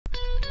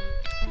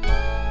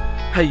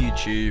Hey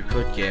YouTube,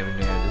 Quick Gaming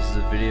here. This is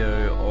a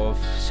video of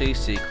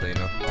CC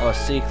Cleaner. Oh,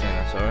 C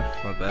Cleaner, sorry,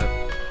 my bad.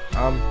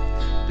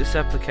 This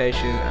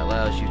application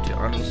allows you to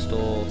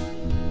uninstall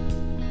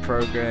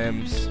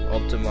programs,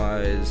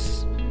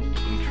 optimize,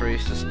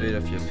 increase the speed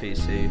of your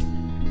PC,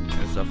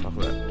 and stuff like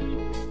that.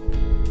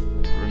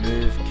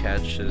 Remove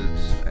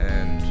caches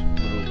and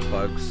little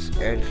bugs,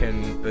 and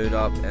can boot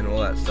up and all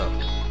that stuff.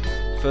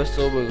 First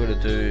of all, we're going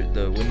to do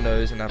the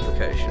Windows and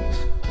applications.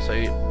 So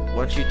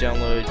once you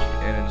download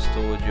and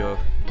installed your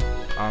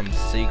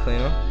C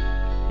Cleaner,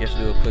 you have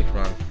to do a quick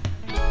run.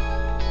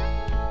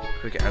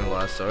 Quick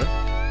analyze, sorry.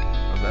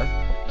 My bad.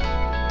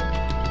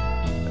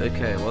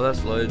 Okay, while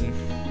that's loading,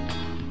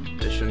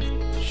 it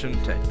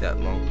shouldn't take that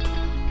long.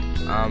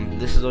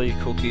 This is all your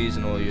cookies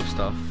and all your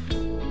stuff.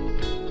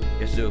 You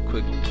have to do a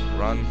quick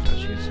run,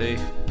 as you can see.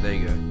 There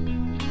you go.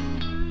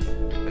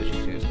 As you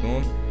can see, it's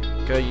gone.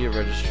 Go to your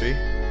registry,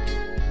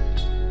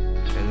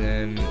 and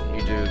then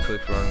you do a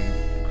quick run,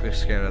 quick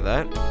scan of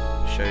that.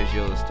 Shows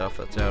you all the stuff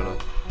that's out of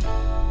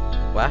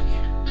whack.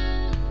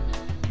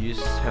 You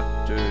just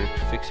have to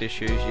fix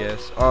issues,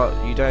 yes. Oh,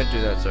 you don't do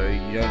that, sorry.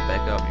 You don't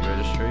back up your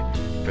registry.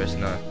 Press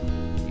no.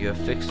 You have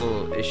fixed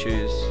all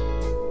issues.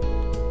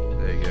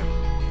 There you go.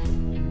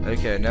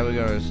 Okay, now we're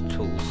going to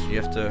tools.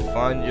 You have to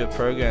find your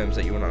programs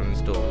that you want to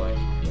uninstall.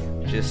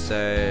 Like, just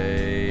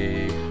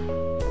say,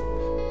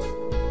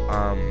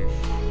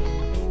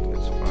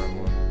 let's find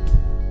one.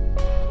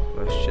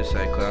 Let's just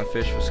say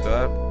Clownfish for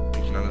Skype.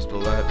 You can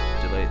uninstall that,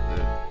 delete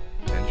the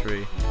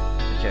entry.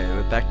 Okay,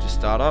 we're back to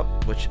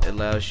startup, which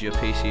allows your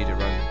PC to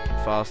run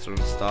faster on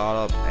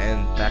startup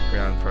and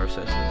background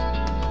processes.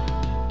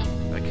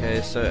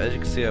 Okay, so as you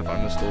can see, I've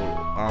uninstalled,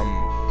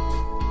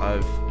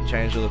 I've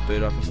changed all the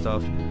boot up and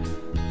stuff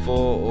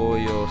for all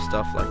your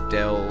stuff like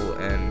Dell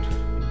and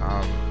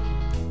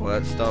all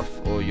that stuff,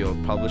 or your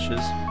publishers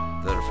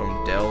that are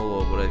from Dell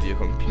or whatever your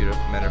computer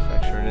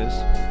manufacturer is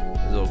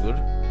all good.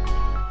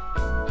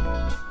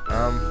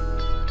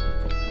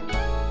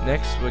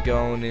 Next we're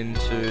going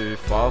into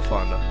File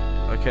Finder.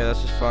 Okay,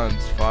 that's just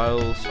finds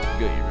files. You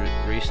got your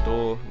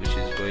restore, which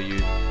is where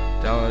you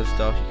download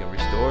stuff, you can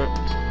restore it.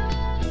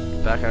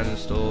 Background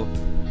install.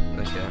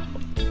 Okay,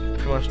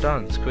 pretty much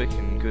done. It's quick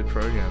and good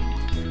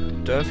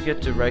program. Don't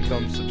forget to rate,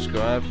 comment,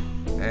 subscribe,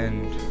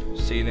 and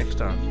see you next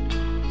time.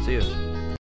 See ya.